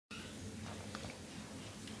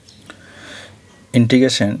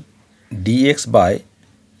integration dx by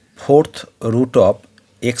fourth root of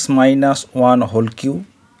x minus 1 whole cube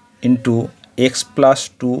into x plus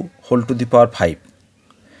 2 whole to the power 5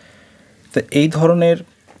 তো এই ধরনের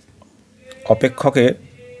অপেক্ষকের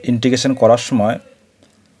integration করার সময়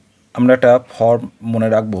আমরা একটা ফর্ম মনে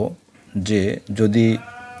রাখব যে যদি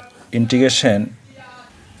integration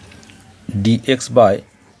dx by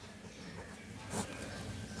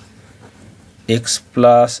x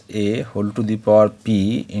plus a whole to the power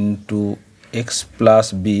p into x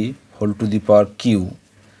plus b whole to the power q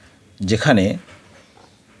যেখানে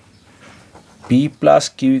p plus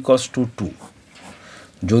q equals to 2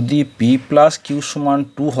 যদি p plus q সমান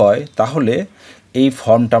 2 হয় তাহলে এই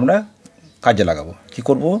ফর্মটা আমরা কাজে লাগাবো কি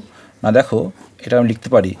করব না দেখো এটা আমি লিখতে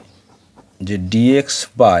পারি যে dx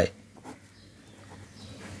by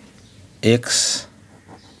x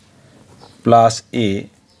plus a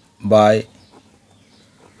by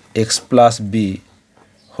x plus b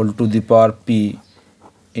whole to the power p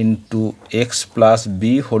into x plus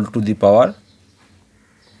b whole to the power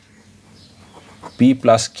p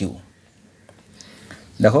plus q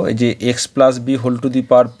দেখো এই যে x plus b whole to the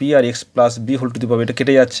power p R x plus b whole to the power এটা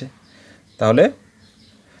কেটে যাচ্ছে তাহলে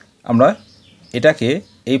আমরা এটাকে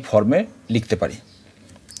এই ফর্মে লিখতে পারি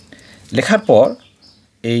লেখার পর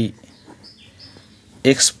এই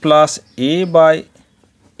x plus a by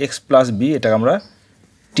x plus b এটাকে আমরা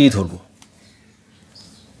t ধরব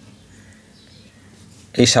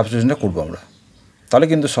এই সাবস্টিটিউশনটা করব আমরা তাহলে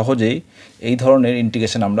কিন্তু সহজেই এই ধরনের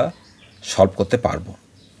ইন্টিগ্রেশন আমরা সলভ করতে পারবো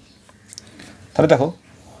তাহলে দেখো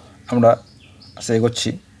আমরা আচ্ছা এগোচ্ছি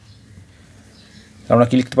আমরা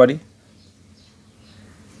কি লিখতে পারি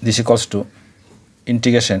this equals to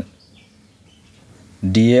integration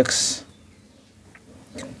dx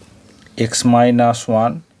x minus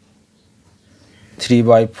 1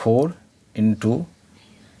 3/4 into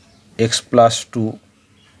x plus 2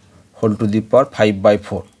 whole to the power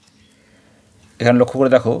 5/4 এখানে লক্ষ্য করে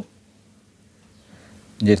দেখো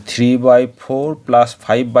যে 3/4 plus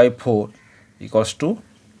 5/4 equals to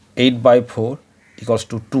 8/4 equals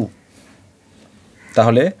to 2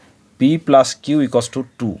 তাহলে p plus q equals to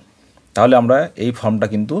 2 তাহলে আমরা এই ফর্মটা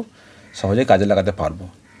কিন্তু সহজে কাজে লাগাতে পারবো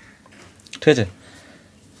ঠিক আছে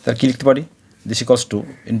তাহলে কি লিখতে পারি this equals to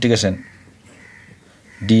integration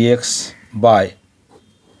dx by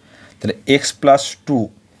তাহলে x প্লাস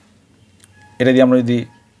 2 এটা দিয়ে আমরা যদি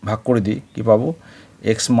ভাগ করে দিই কী পাবো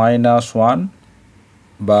x minus 1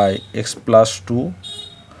 by x plus 2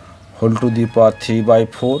 whole to the power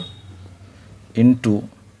 3/4 into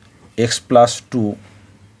x plus 2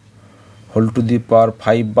 whole to the power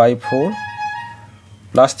 5/4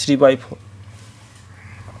 plus 3/4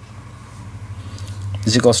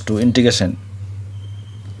 is equals to integration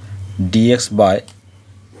dx by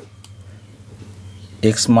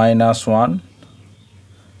x minus 1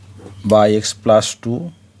 by x plus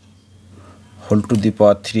 2 whole to the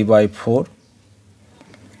power 3/4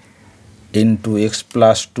 into x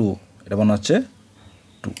plus 2 এটা মনে হচ্ছে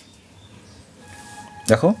 2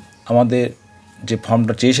 দেখো আমাদের যে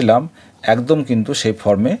ফর্মটা চেয়েছিলাম একদম কিন্তু সেই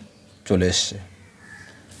ফর্মে চলে এসেছে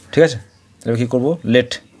ঠিক আছে তাহলে কি করব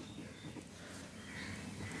late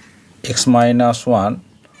x minus 1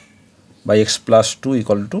 by x plus 2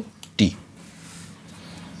 equal to t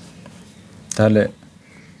তাহলে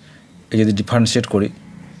এই যদি ডিফারেন্সিয়েট করি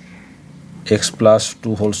x plus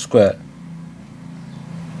 2 whole square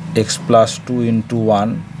x plus 2 into 1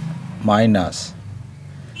 minus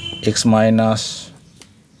x minus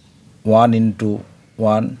 1 into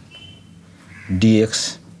 1 dx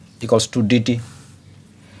equals to dt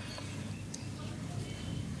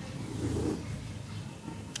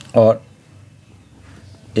or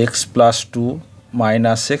x plus 2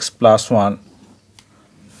 minus x plus 1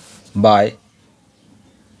 by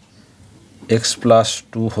x plus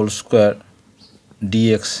 2 whole square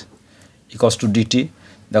dx equals to dt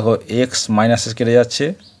দেখো x minus s কেটে যাচ্ছে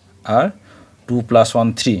আর 2 plus 1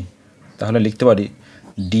 3 তাহলে লিখতে পারি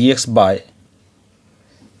dx by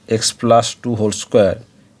x plus 2 whole square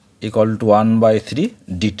equal to 1/3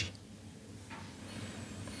 dt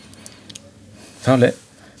তাহলে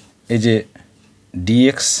এই যে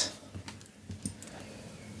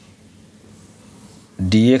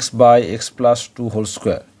dx by x plus 2 whole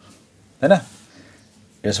square তাই না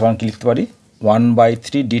এর সমান কি লিখতে পারি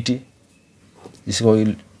 1/3 dt is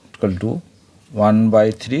equal to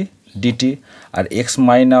 1/3 dt R x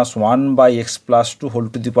minus 1 by x plus 2 whole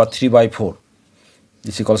to the power 3/4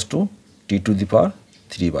 is equals to t to the power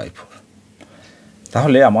 3/4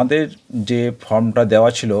 তাহলে আমাদের যে ফর্মটা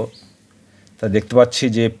দেওয়া ছিল তা দেখতে পাচ্ছি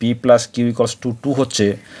যে p plus q equals to 2 হচ্ছে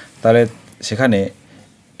তাহলে সেখানে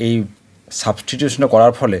এই সাবস্টিটিউশন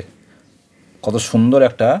করার ফলে কত সুন্দর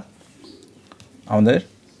একটা আমাদের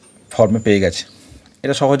ফর্মে পেয়ে গেছে।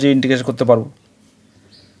 এটা সহজেই ইন্টিগ্রেশন করতে পারবো।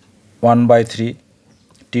 1/3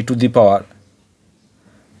 t to the power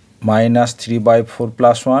 -3/4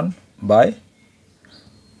 + 1 by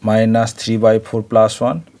 -3/4 +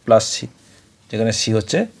 1 plus c, যেখানে c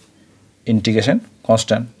হচ্ছে ইন্টিগ্রেশন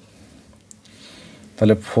কনস্ট্যান্ট।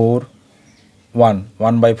 তাহলে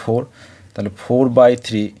 1/4, তাহলে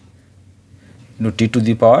 4/3 টি to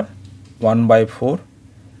the power 1/4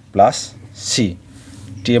 plus c,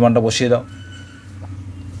 t এর মানটা বসিয়ে দাও।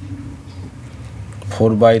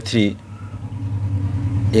 4/3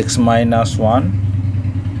 x-1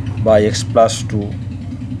 বা x+2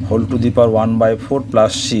 whole to the power 1/4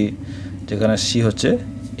 plus c, যেখানে c হচ্ছে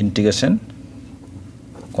ইন্টিগ্রেশন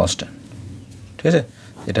কনস্ট্যান্ট। ঠিক আছে,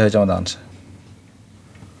 এটা হচ্ছে আমাদের আনসার।